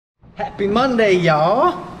Happy Monday,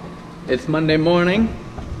 y'all. It's Monday morning.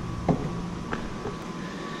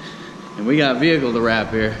 And we got a vehicle to wrap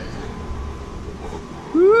here.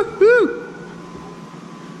 Woo-hoo!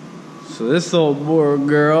 So this old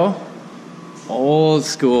girl, old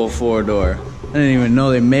school 4-door. I didn't even know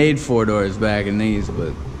they made 4-doors back in these,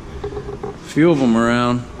 but a few of them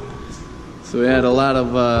around. So we had a lot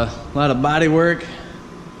of body work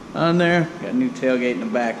on there. Got a new tailgate in the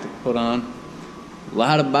back to put on. A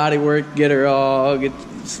lot of body work, get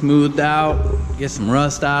smoothed out, get some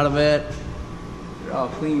rust out of it, get it all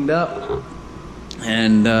cleaned up,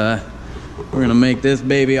 and we're gonna make this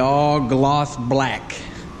baby all gloss black.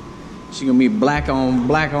 She's gonna be black on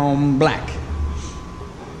black on black.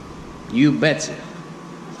 You betcha.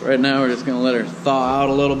 Right now we're just gonna let her thaw out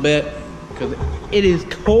a little bit because it is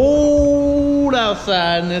cold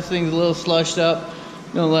outside and this thing's a little slushed up.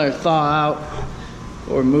 Gonna let her thaw out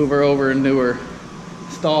or move her over into her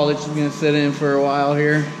stall that she's gonna sit in for a while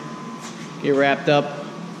here. Get wrapped up.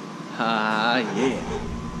 Yeah.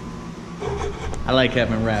 I like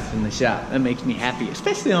having wraps in the shop. That makes me happy,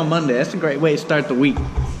 especially on Monday. That's a great way to start the week.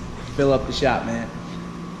 Fill up the shop, man.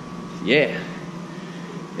 Yeah.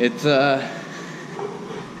 It's a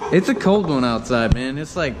cold one outside, man.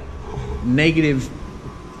 It's like negative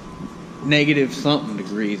something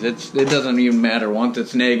degrees. It doesn't even matter. Once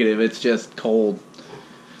it's negative, it's just cold.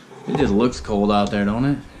 It just looks cold out there, don't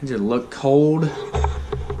it? It just looks cold.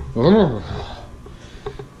 My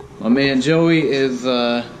man Joey is,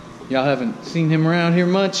 y'all haven't seen him around here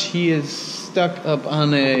much. He is stuck up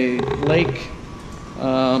on a lake.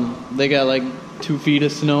 They got like 2 feet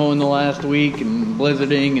of snow in the last week and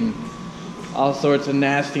blizzarding and all sorts of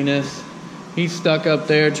nastiness. He's stuck up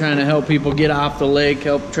there trying to help people get off the lake,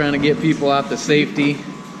 trying to get people out to safety.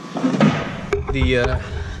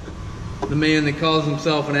 The man that calls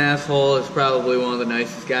himself an asshole is probably one of the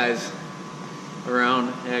nicest guys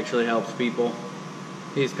around. He actually helps people.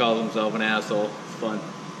 He calls himself an asshole. It's fun.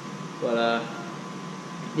 But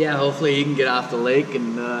yeah, hopefully he can get off the lake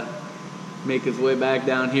and make his way back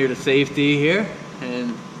down here to safety here,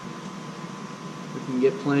 and we can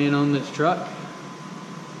get playing on this truck.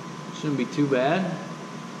 Shouldn't be too bad.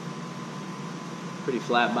 Pretty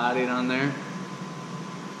flat bodied on there.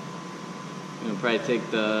 I'm gonna probably take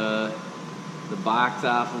the box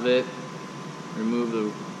off of it, remove the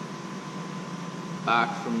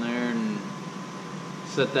box from there and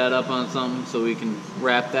set that up on something so we can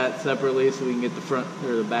wrap that separately so we can get the front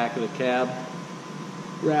or the back of the cab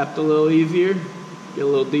wrapped a little easier, get a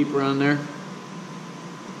little deeper on there.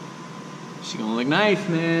 She's gonna look nice,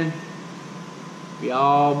 man. Be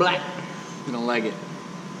all black. You're gonna like it.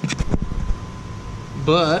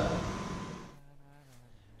 But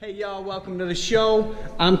hey y'all, welcome to the show.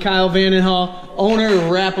 I'm Kyle Vandenhall, owner of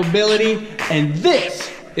WrapAbility, and this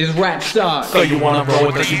is Rap Stars. So you wanna roll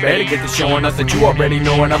with us, you better get to showing us that you already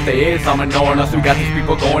know enough there is. I'm knowing us, we got these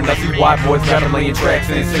people going nuts. These white boys got 1,000,000 tracks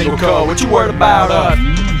in a single cut. What you worried about us?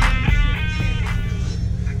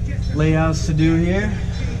 Layouts to do here.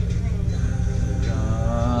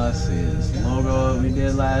 This is the logo that we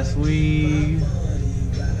did last week.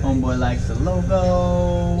 Homeboy likes the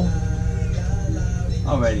logo.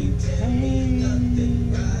 Already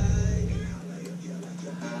tamed.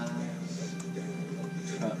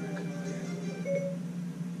 Truck.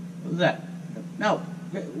 What's that? No.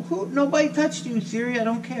 Nobody touched you, Siri. I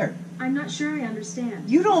don't care. I'm not sure I understand.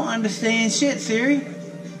 You don't understand shit, Siri.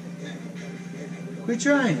 Quit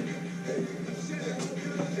trying.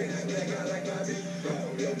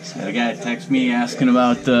 So a guy text me asking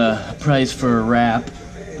about the price for a wrap.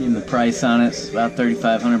 Give him the price on it. It's about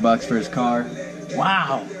 $3,500 for his car.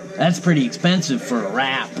 Wow, that's pretty expensive for a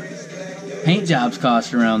wrap. Paint jobs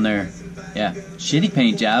cost around there. Yeah, shitty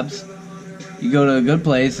paint jobs. You go to a good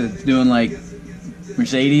place that's doing like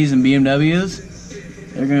Mercedes and BMWs,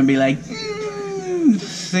 they're gonna be like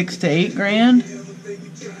 6 to 8 grand,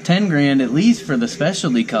 10 grand at least for the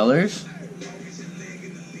specialty colors.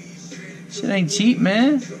 Shit ain't cheap,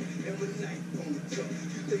 man.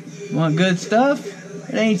 Want good stuff?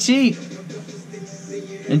 It ain't cheap.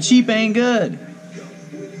 And cheap ain't good.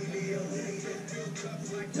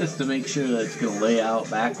 Just to make sure that it's going to lay out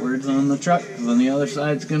backwards on the truck, because on the other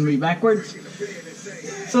side it's going to be backwards.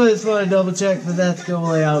 So I just want to double check that that's going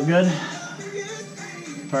to lay out good.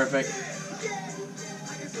 Perfect.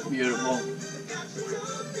 Beautiful.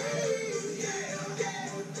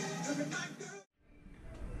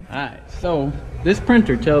 Alright, so this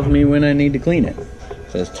printer tells me when I need to clean it.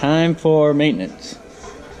 It says time for maintenance.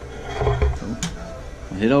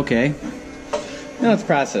 Hit OK. Now it's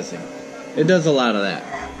processing. It does a lot of that.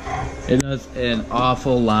 It does an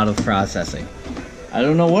awful lot of processing. I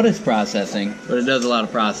don't know what it's processing, but it does a lot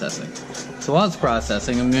of processing. So while it's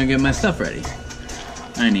processing, I'm gonna get my stuff ready.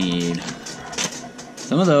 I need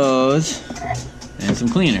some of those and some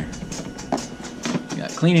cleaner. Got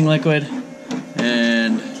cleaning liquid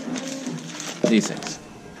and these things.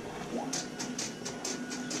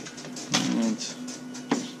 Let's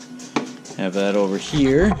have that over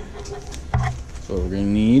here. That's what we're gonna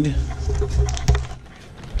need.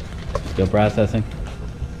 Still processing.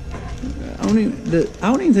 I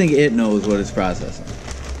don't even think it knows what it's processing.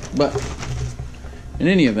 But in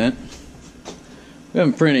any event, we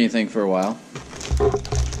haven't printed anything for a while,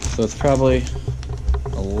 so it's probably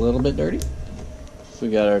a little bit dirty. So we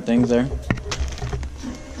got our things there.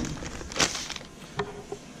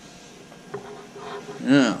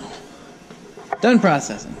 Now, done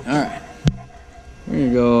processing. All right, we're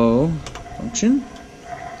gonna go function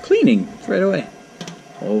cleaning right away.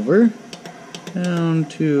 Over, down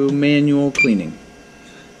to manual cleaning.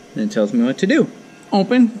 And it tells me what to do.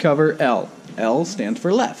 Open, cover, L. L stands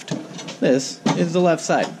for left. This is the left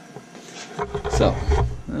side. So,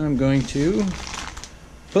 I'm going to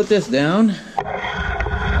put this down.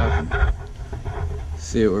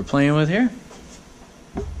 See what we're playing with here.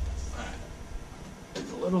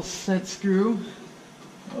 There's a little set screw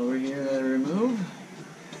over here that I remove.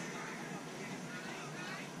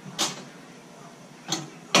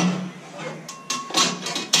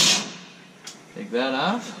 Take that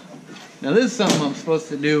off. Now this is something I'm supposed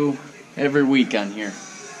to do every week on here.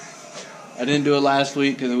 I didn't do it last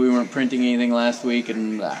week because we weren't printing anything last week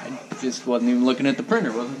and I just wasn't even looking at the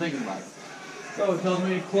printer, wasn't thinking about it. So it tells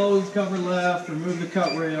me to close, cover left, remove the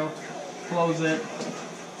cut rail, close it.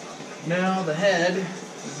 Now the head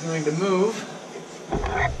is going to move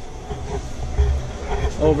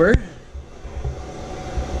over.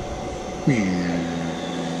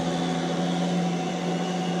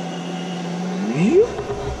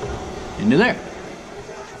 Into there.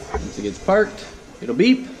 Once it gets parked, it'll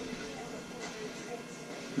beep.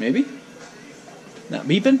 Maybe? Not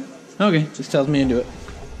beeping? Okay, just tells me to do it.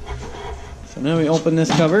 So now we open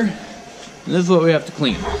this cover, and this is what we have to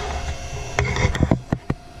clean.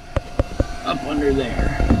 Up under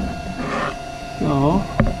there. So,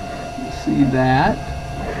 you see that,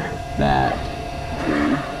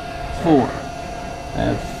 3, 4. I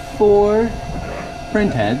have 4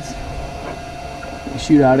 print heads. We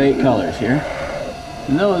shoot out 8 colors here.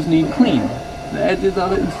 And those need clean. The edges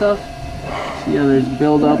of it and stuff. See how there's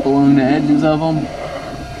build up along the edges of them?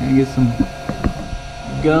 Can you get some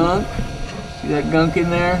gunk? See that gunk in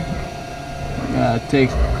there?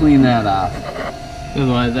 Clean that off.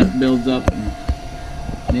 Otherwise that builds up and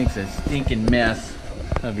makes a stinking mess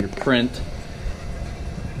of your print.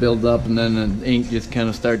 Builds up and then the ink just kind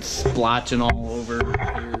of starts splotching all over.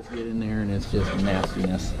 Hairs get in there and it's just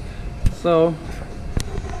nastiness. So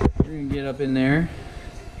we're gonna get up in there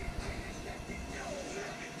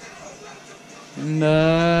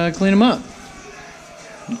and clean them up.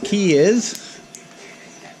 The key is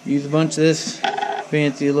use a bunch of this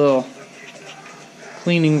fancy little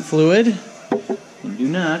cleaning fluid and do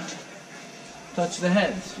not touch the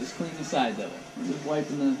heads, just clean the sides of it. We're just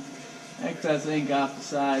wiping the excess ink off the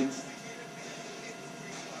sides.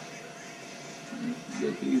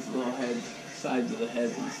 Get these little heads, sides of the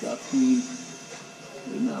heads and stuff clean.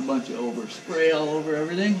 There's not a bunch of overspray all over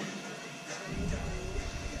everything.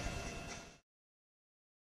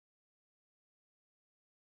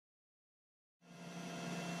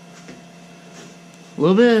 A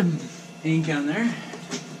little bit of ink on there.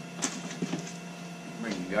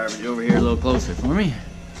 Bring the garbage over here a little closer for me.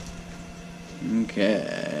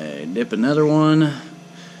 Okay, dip another one.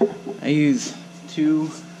 I use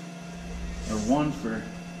 1 for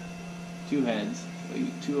 2 heads. So I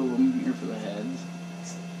use 2 of them here for the heads.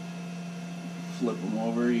 Flip them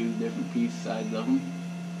over, use different piece sides of them.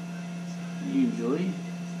 Usually.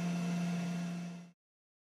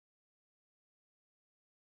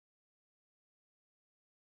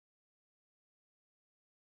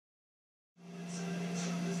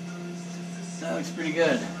 That looks pretty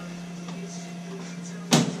good.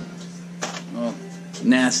 Well,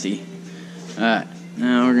 nasty. Alright,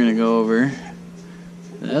 now we're gonna go over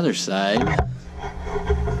the other side.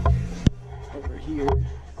 Over here.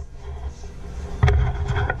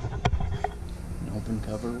 And open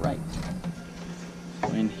cover right.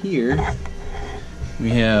 And here we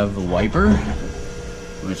have a wiper,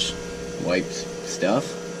 which wipes stuff.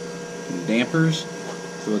 And dampers.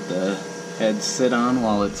 That's what the heads sit on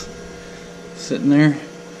while it's sitting there.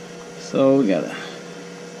 So we gotta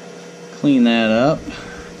clean that up.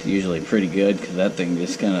 It's usually pretty good because that thing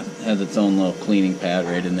just kind of has its own little cleaning pad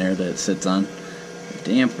right in there that it sits on. The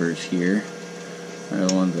dampers here are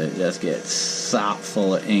the ones that just get sop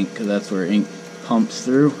full of ink, because that's where ink pumps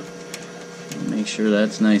through. Make sure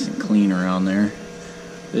that's nice and clean around there.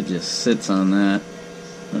 It just sits on that.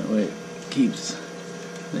 That way it keeps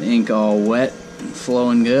the ink all wet and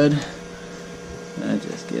flowing good. That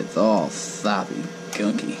just gets all soppy,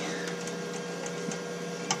 gunky.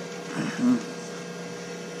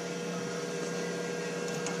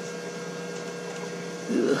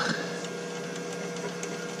 Ugh.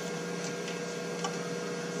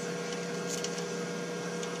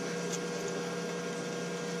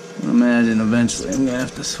 I imagine eventually I'm gonna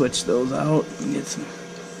have to switch those out and get some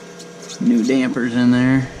new dampers in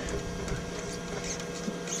there.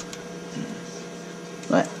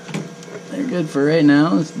 But they're good for right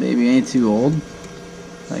now. This baby ain't too old.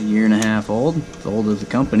 About a year and a half old. As old as the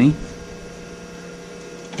company.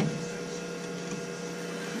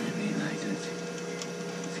 Maybe like that.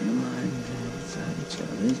 Feel mine inside each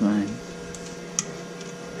other's mine.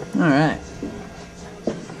 Alright.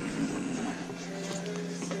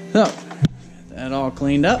 So, got that all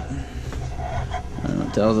cleaned up.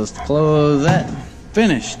 It tells us to close that.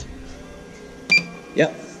 Finished.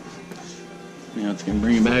 Yep. Now it's going to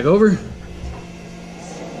bring it back over.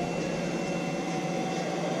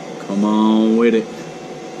 Come on with it.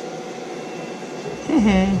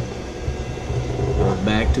 Goes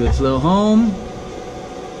back to its little home.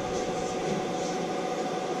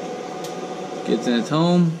 Gets in its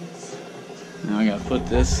home. Now I got to put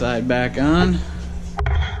this side back on.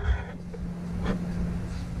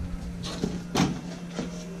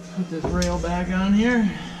 Put this rail back on here.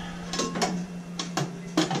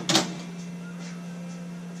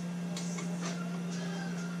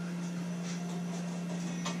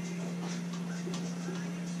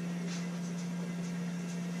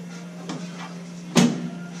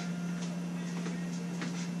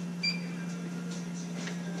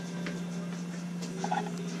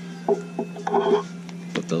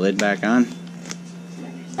 Put the lid back on.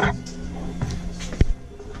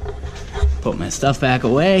 Put my stuff back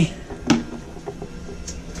away.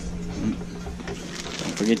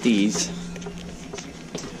 Don't forget these.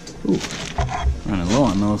 Ooh, running low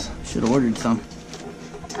on those. Should have ordered some.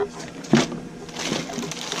 I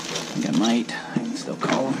think I might. I can still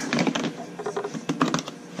call them.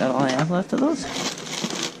 Is that all I have left of those?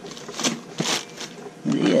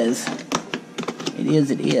 It is. It is,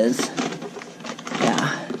 it is.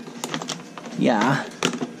 Yeah. Yeah.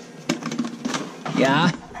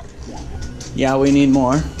 Yeah. Yeah, we need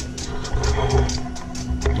more.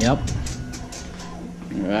 Yep.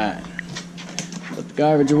 Alright. Put the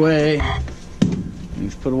garbage away.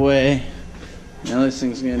 Things put away. Now this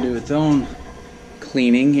thing's going to do its own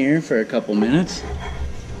cleaning here for a couple minutes.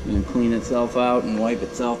 It's going to clean itself out and wipe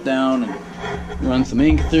itself down and run some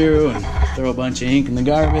ink through and throw a bunch of ink in the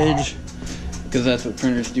garbage, because that's what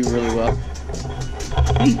printers do really well.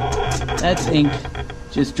 That's ink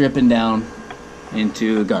just dripping down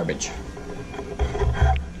into the garbage.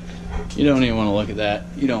 You don't even want to look at that.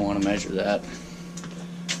 You don't want to measure that.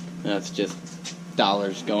 That's just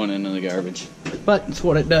dollars going into the garbage. But it's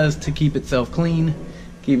what it does to keep itself clean,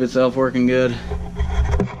 keep itself working good.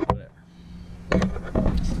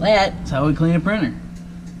 So that's how we clean a printer.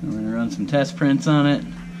 We're going to run some test prints on it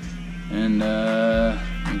and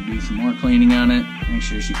do some more cleaning on it. Make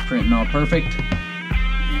sure she's printing all perfect.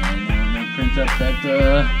 And then we're going to print up that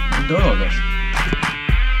door logos.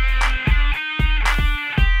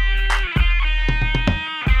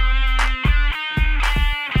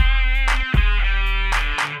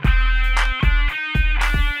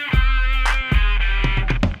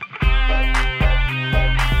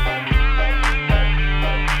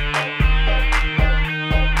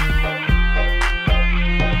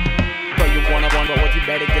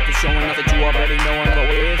 Better get to showing us that you already knowing what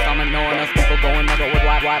it is. I'm knowing us people going under with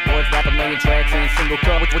white boys rapping million tracks in a single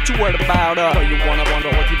cut. What you worried about? You wanna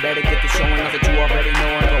wonder what you better get to showing us that you already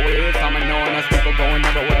knowing what it is. I'm knowing us people going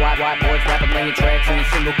under with white boys rapping million tracks in a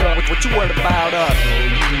single cut. What you worried about? So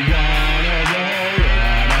you wanna roll?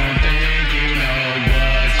 I don't think you know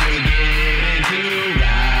what you're getting into.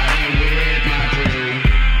 Riding with my crew.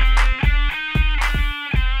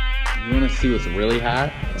 You wanna see what's really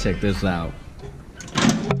hot? Check this out.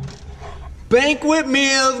 Banquet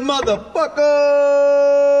meals, motherfucker!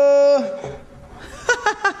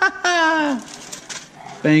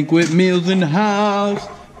 Banquet meals in the house.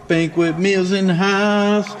 Banquet meals in the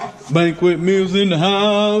house. Banquet meals in the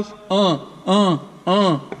house.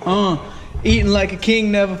 Eating like a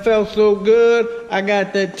king never felt so good. I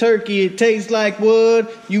got that turkey, it tastes like wood.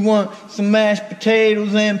 You want some mashed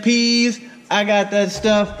potatoes and peas? I got that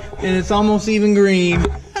stuff, and it's almost even green.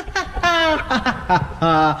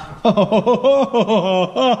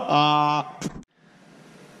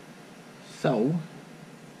 So,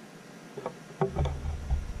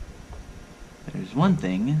 there's one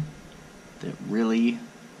thing that really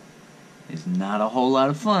is not a whole lot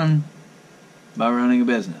of fun about running a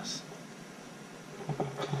business.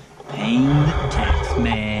 Paying the tax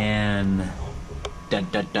man. Dun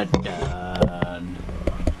dun dun dun.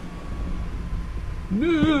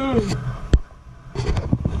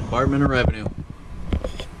 Department of Revenue.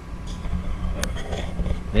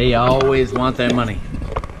 They always want their money.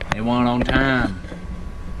 They want on time.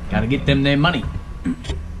 Gotta get them their money.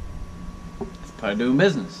 That's part of doing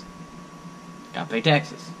business. Gotta pay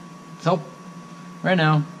taxes. So, right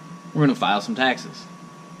now, we're gonna file some taxes.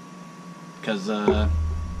 Because,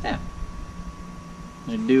 yeah.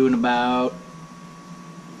 They're due in about,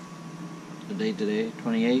 the date today,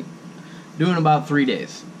 28? Due in about 3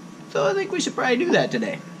 days. So I think we should probably do that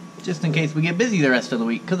today. Just in case we get busy the rest of the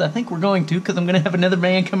week. Because I think we're going to. Because I'm going to have another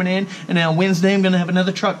van coming in. And then on Wednesday I'm going to have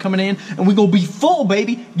another truck coming in. And we're going to be full,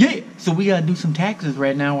 baby. Yeah. So we got to do some taxes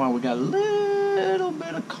right now while we got a little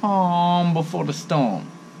bit of calm before the storm.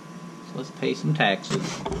 So let's pay some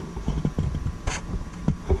taxes.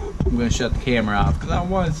 I'm going to shut the camera off. Because I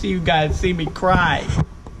don't want to see you guys see me cry.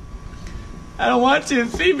 I don't want you to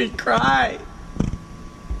see me cry.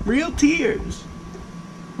 Real tears.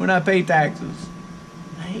 When I pay taxes.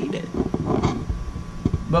 I hate it.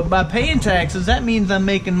 But by paying taxes, that means I'm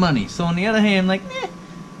making money. So on the other hand, like,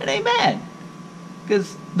 it ain't bad.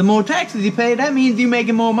 Because the more taxes you pay, that means you're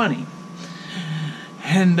making more money.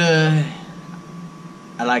 And, I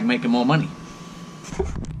like making more money.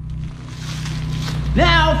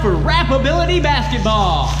 Now for WrapAbility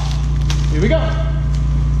basketball. Here we go.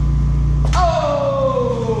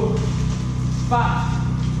 Oh! Spot.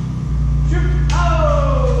 Shoot.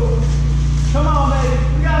 Oh! Come on, baby.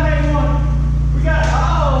 We gotta make one. We got.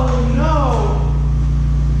 Oh no!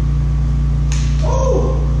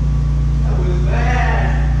 Oh, that was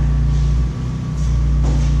bad.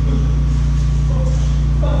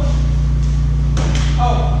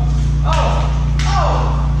 Oh!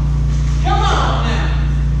 Come on now.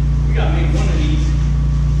 We gotta make one of these.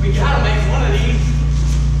 We gotta make one of these.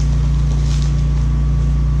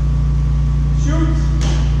 Shoot!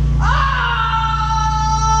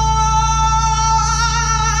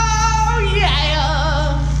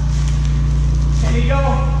 Here you go.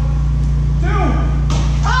 2.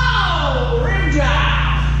 Oh, rim job.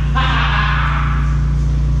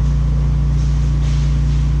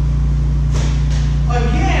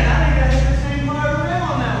 Again, I think I hit the same part of the rim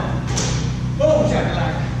on that one. Boom,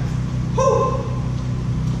 shakalaka. Whew.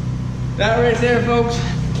 That right there, folks,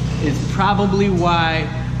 is probably why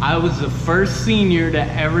I was the first senior to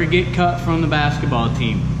ever get cut from the basketball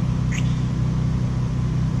team.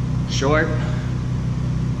 Short.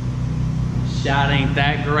 Shot ain't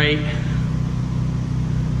that great,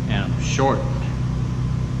 and I'm short.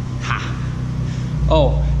 Ha!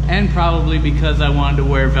 Oh, and probably because I wanted to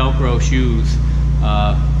wear Velcro shoes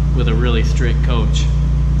with a really strict coach.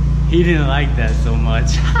 He didn't like that so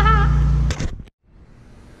much.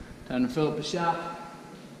 Time to fill up the shop.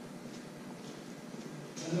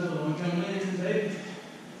 Another one coming in, baby.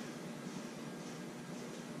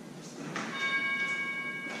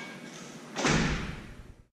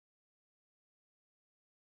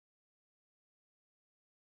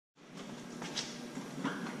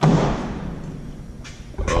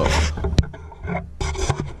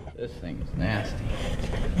 This thing is nasty.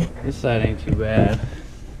 This side ain't too bad.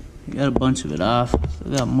 I got a bunch of it off.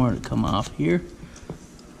 Still got more to come off here.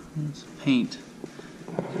 There's paint.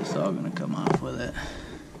 It's all gonna come off with it.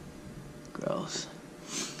 Gross.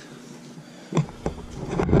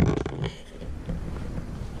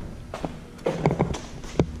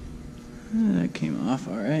 That came off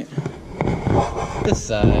all right. This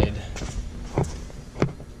side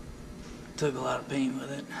took a lot of paint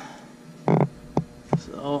with it.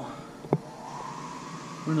 So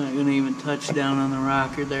we're not gonna even touch down on the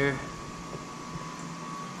rocker there.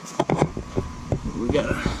 We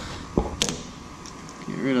gotta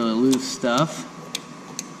get rid of the loose stuff.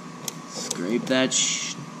 Scrape that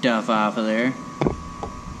stuff off of there.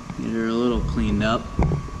 Get her a little cleaned up.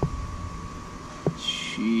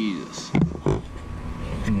 Jesus.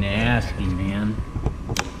 Nasty, man.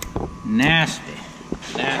 Nasty.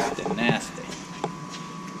 Nasty, nasty.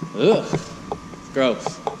 Ugh.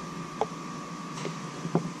 Gross.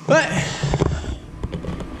 But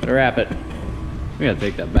gotta wrap it. We gotta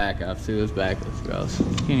take that back off too. This back looks gross. You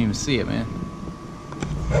can't even see it, man.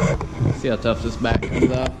 See how tough this back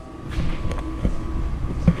comes off?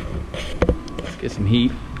 Let's get some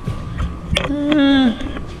heat.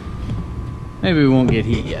 Maybe we won't get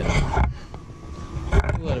heat yet.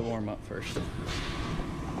 We'll let it warm up first.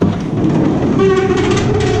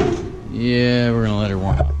 Yeah, we're gonna let her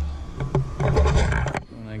warm up.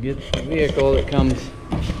 When I get the vehicle that comes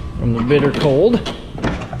from the bitter cold,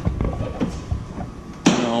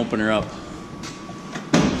 I'm gonna open her up.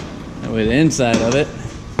 That way the inside of it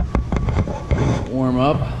warm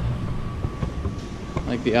up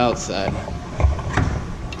like the outside.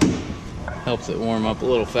 Helps it warm up a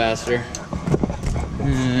little faster.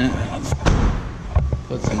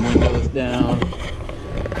 Put some windows down.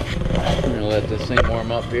 We're gonna let this thing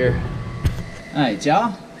warm up here. Alright,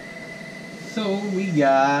 y'all. So we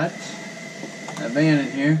got that van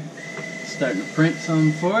in here. Starting to print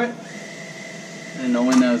something for it. I didn't know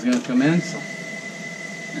when that was gonna come in, so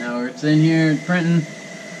now it's in here printing.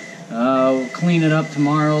 We'll clean it up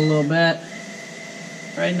tomorrow a little bit.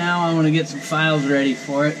 Right now I want to get some files ready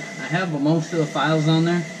for it. I have most of the files on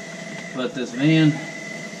there, but this van,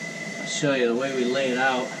 I'll show you the way we lay it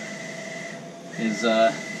out, is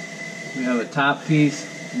we have a top piece,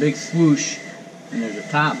 big swoosh, and there's a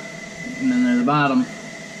top, and then there's a bottom.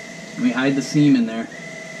 And we hide the seam in there,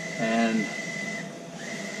 and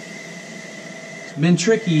it's been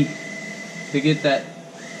tricky to get that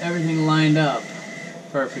everything lined up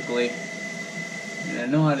perfectly. And I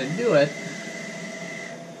know how to do it,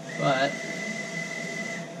 but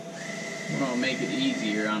we want to make it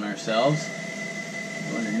easier on ourselves.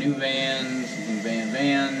 Going to new vans, new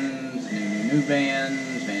vans, new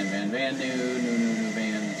vans, van, new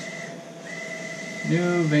vans,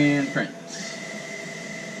 new van prints.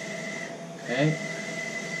 Okay.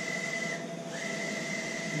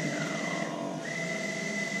 Now,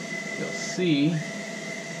 you'll see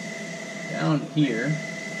down here,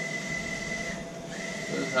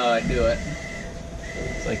 this is how I do it.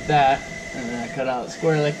 It's like that, and then I cut out a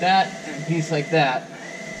square like that, and a piece like that.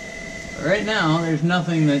 But right now, there's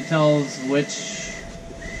nothing that tells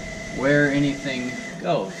where anything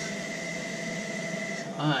goes. So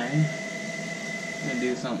I'm gonna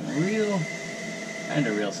do something kind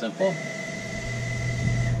of real simple.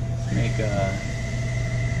 Make a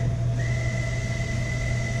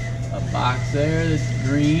box there that's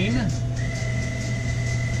green.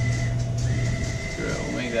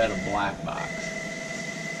 We'll make that a black box.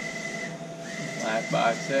 Black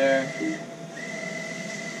box there.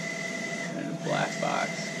 And a black box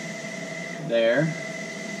there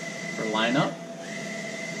for lineup.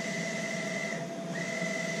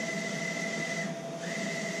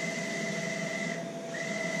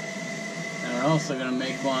 And we're also going to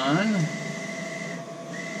make one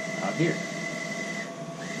out here.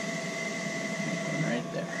 Make one right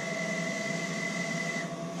there.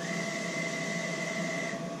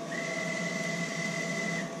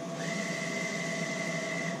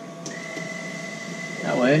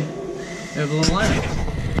 That way, there's a little line.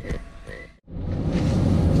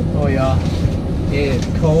 Oh, y'all, it's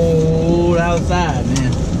cold outside,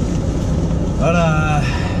 man. But,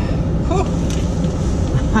 whew,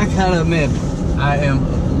 I gotta admit, I am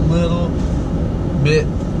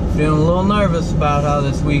feeling a little nervous about how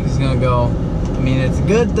this week is gonna go. I mean, it's a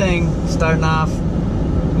good thing starting off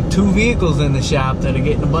with 2 vehicles in the shop that are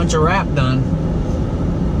getting a bunch of wrap done.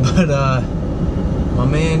 But, my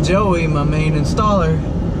man Joey, my main installer,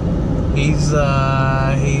 he's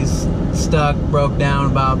stuck, broke down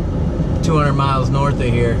about 200 miles north of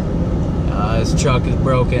here. His truck is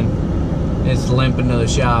broken. It's limping to the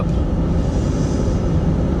shop.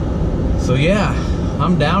 So yeah,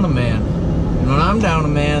 I'm down a man. And when I'm down a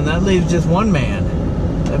man, that leaves just one man.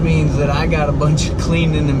 That means that I got a bunch of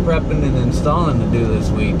cleaning and prepping and installing to do this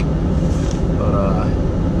week. But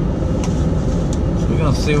so we're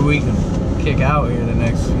gonna see what we can kick out here the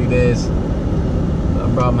next few days. I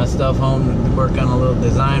brought my stuff home to work on a little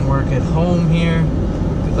design work at home here,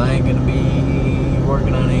 because I ain't gonna be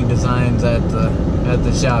working on any designs at the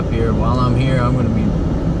shop here. While I'm here, I'm gonna be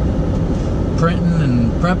printing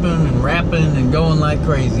and prepping and wrapping and going like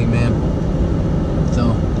crazy, man.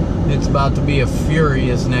 So it's about to be a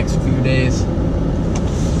furious next few days.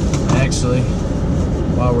 Actually,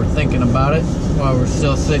 while we're thinking about it, while we're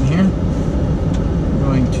still sitting here, we're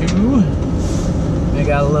going to make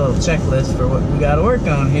out a little checklist for what we got to work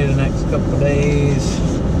on here the next couple of days.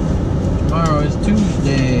 Tomorrow is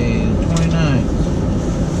Tuesday, the 29th.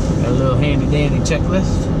 Got a little handy dandy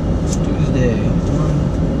checklist. Tuesday,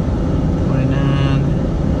 29,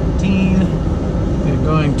 18. We're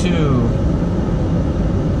going to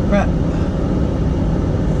wrap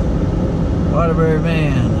Waterbury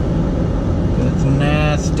van, because it's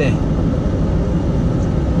nasty.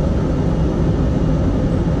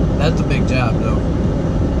 That's a big job though.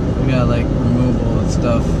 We got like removal and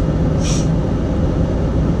stuff.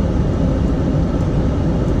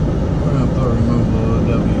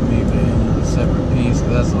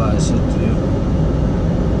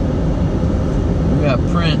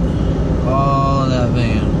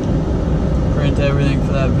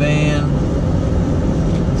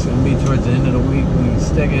 towards the end of the week we can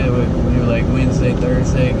stick it. We do like Wednesday,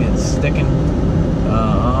 Thursday, get sticking.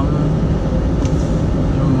 Then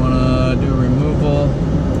we want to do removal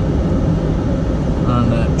on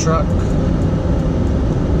that truck.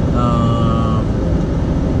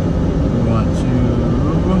 We want to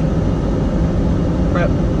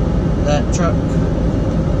prep that truck,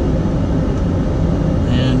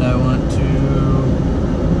 and I want to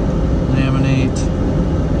laminate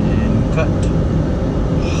and cut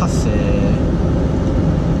hussy.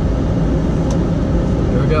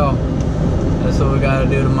 Here we go. That's what we gotta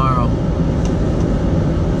do tomorrow.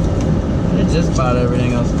 I did just about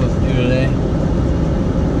everything I was supposed to do today.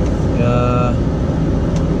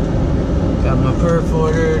 Got my perf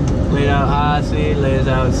ordered, laid out Hussy, lays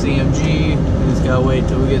out CMG. We just gotta wait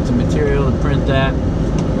till we get some material to print that.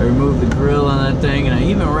 I removed the grill on that thing, and I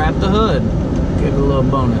even wrapped the hood. Gave it a little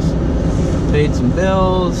bonus. Paid some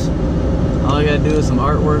bills. All I gotta do is some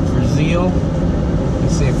artwork for Zeal.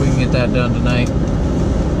 Let's see if we can get that done tonight.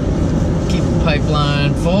 Keep the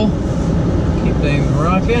pipeline full. Keep things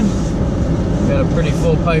rocking. Got a pretty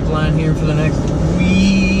full pipeline here for the next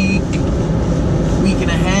week and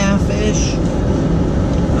a half-ish.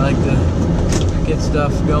 I like to get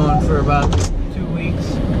stuff going for about 2 weeks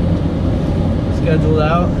scheduled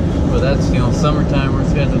out, but that's, you know, summertime. We're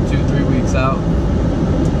scheduled 2-3 weeks out,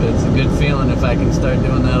 but it's a good feeling if I can start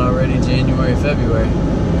doing that already January, February.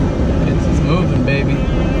 Gets us moving, baby.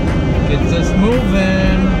 Gets us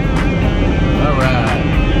moving. All right,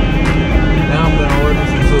 now I'm gonna order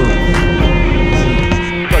some food.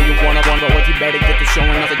 But what you better get to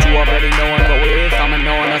showing us that you already knowing what it is. I'm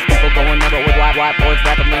knowing us people going under with white boys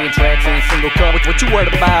rapping million tracks in a single cut. What you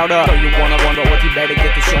worried about? So you wanna wonder what you better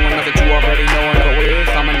get to showing us that you already knowing what it is.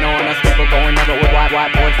 I'm knowing us people going under with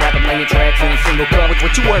white boys rapping million tracks in a single cut.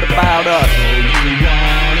 What you worried about? So you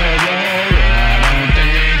wanna